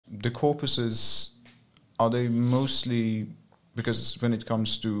the corpuses, are they mostly, because when it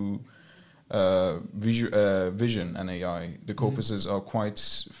comes to vision and AI, the corpuses are quite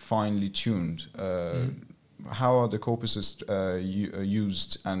finely tuned. How are the corpuses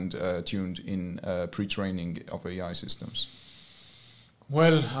used and tuned in pre-training of AI systems?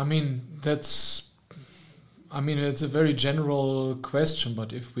 Well, it's a very general question,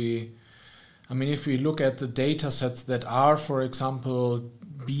 but if we look at the data sets that are, for example,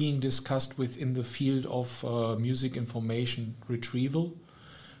 being discussed within the field of music information retrieval,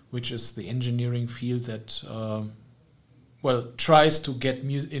 which is the engineering field that tries to get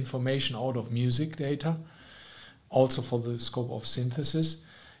information out of music data, also for the scope of synthesis.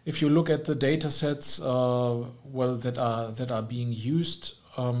 If you look at the data sets that are being used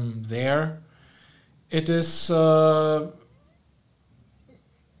there, it is there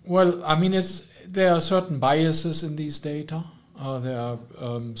are certain biases in these data. There are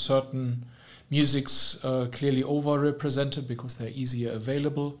certain musics clearly overrepresented because they're easier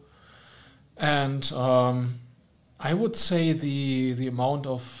available, and I would say the amount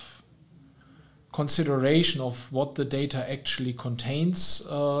of consideration of what the data actually contains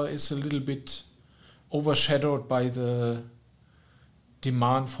is a little bit overshadowed by the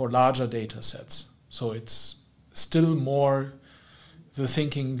demand for larger data sets. So it's still more the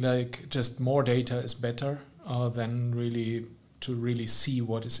thinking like just more data is better than really to really see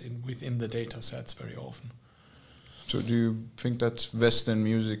what is within the data sets very often. So do you think that Western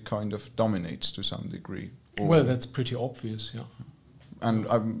music kind of dominates to some degree? Well, that's pretty obvious, yeah. And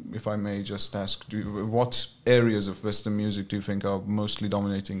if I may just ask, what areas of Western music do you think are mostly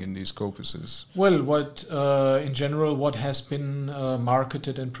dominating in these corpuses? Well, in general, what has been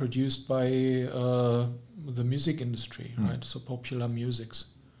marketed and produced by the music industry, right? So popular musics.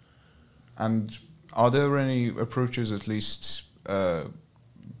 And are there any approaches, at least, and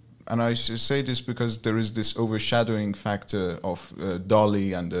I say this because there is this overshadowing factor of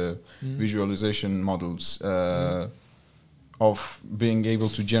DALL-E and the visualization models, of being able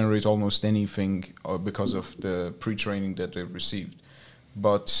to generate almost anything because of the pre-training that they've received.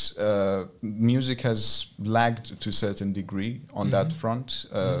 But music has lagged to a certain degree on that front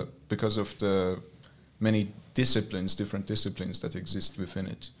because of the many different disciplines that exist within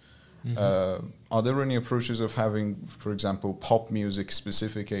it. Are there any approaches of having, for example, pop music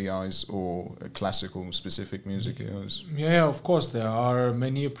specific AIs or classical specific music AIs? Yeah, of course, there are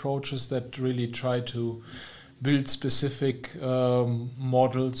many approaches that really try to build specific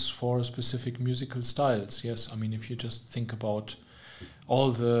models for specific musical styles. Yes, if you just think about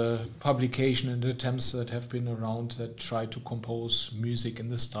all the publication and attempts that have been around that try to compose music in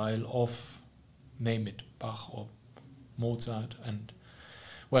the style of, name it, Bach or Mozart, and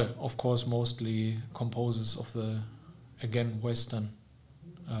well, of course, mostly composers of the, again, Western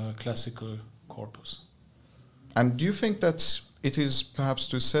classical corpus. And do you think that it is perhaps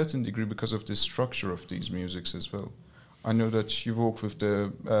to a certain degree because of the structure of these musics as well? I know that you work with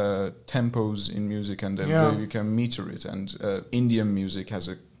the tempos in music and then you can meter it, and Indian music has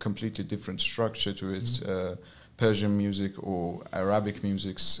a completely different structure to it. Persian music or Arabic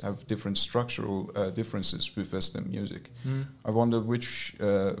musics have different structural differences with Western music. I wonder which,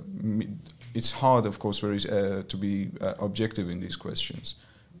 it's hard, of course, to be objective in these questions.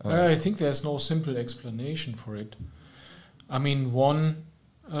 I think there's no simple explanation for it. One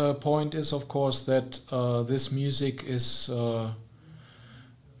point is, of course, that this music is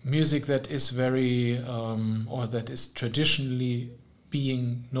music that is very, or that is traditionally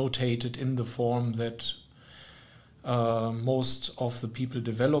being notated in the form that most of the people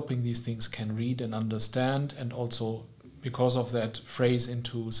developing these things can read and understand, and also because of that phrase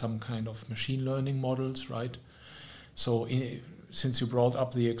into some kind of machine learning models, right? So since you brought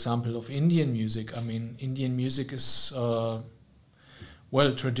up the example of Indian music, Indian music is,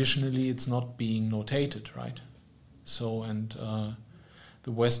 traditionally it's not being notated, right? So, and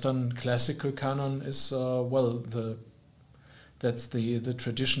the Western classical canon is, that's the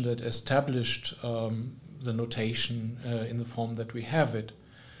tradition that established the notation in the form that we have it.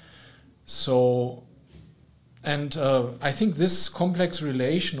 So, and I think this complex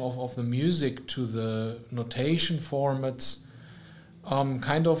relation of the music to the notation formats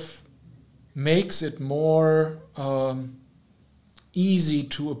kind of makes it more easy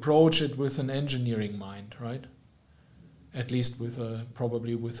to approach it with an engineering mind, right? At least with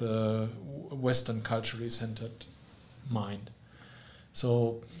probably with a Western culturally centered mind.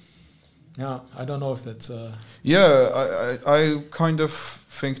 So, yeah, I don't know if that's... I kind of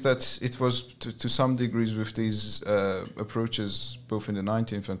think that it was to some degrees with these approaches, both in the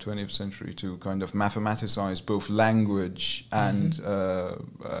 19th and 20th century, to kind of mathematicize both language and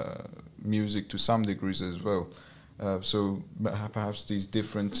music to some degrees as well. So perhaps these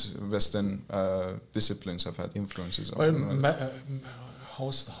different Western disciplines have had influences on.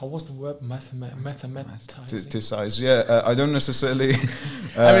 How was the word mathematizing? Yeah, I don't necessarily.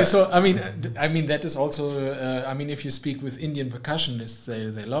 I mean that is also. I mean, if you speak with Indian percussionists,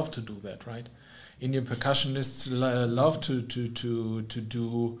 they love to do that, right? Indian percussionists love to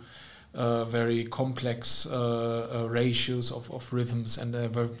do very complex ratios of rhythms, and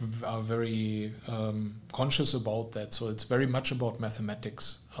are very conscious about that. So it's very much about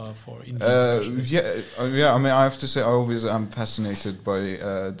mathematics for Indian percussionists. Yeah. I mean, I have to say, I always am fascinated by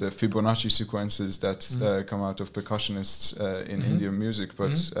the Fibonacci sequences that come out of percussionists in Indian music.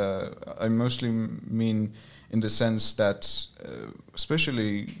 But I mostly mean in the sense that,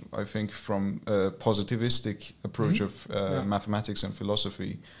 especially, I think, from a positivistic approach of mathematics and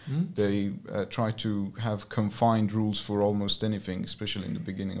philosophy, they try to have confined rules for almost anything, especially in the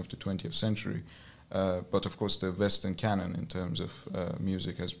beginning of the 20th century. But of course, the Western canon in terms of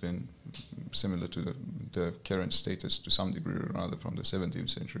music has been similar to the current status to some degree or another from the 17th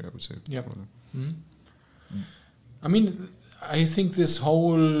century, I would say. Yep. I mean, I think this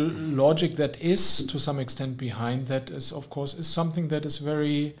whole logic that is to some extent behind that is, of course, is something that is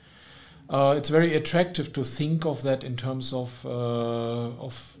very. It's very attractive to think of that in terms of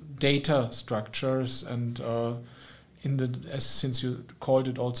data structures and. Since you called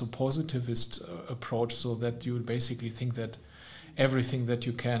it also positivist approach, so that you would basically think that everything that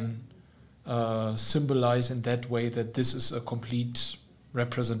you can symbolize in that way, that this is a complete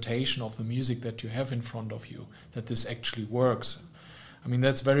representation of the music that you have in front of you, that this actually works. I mean,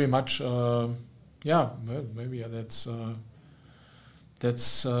 that's very much, maybe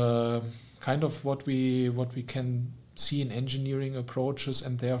that's kind of what we can see in engineering approaches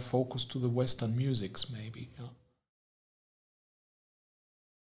and their focus to the Western musics, maybe. Yeah.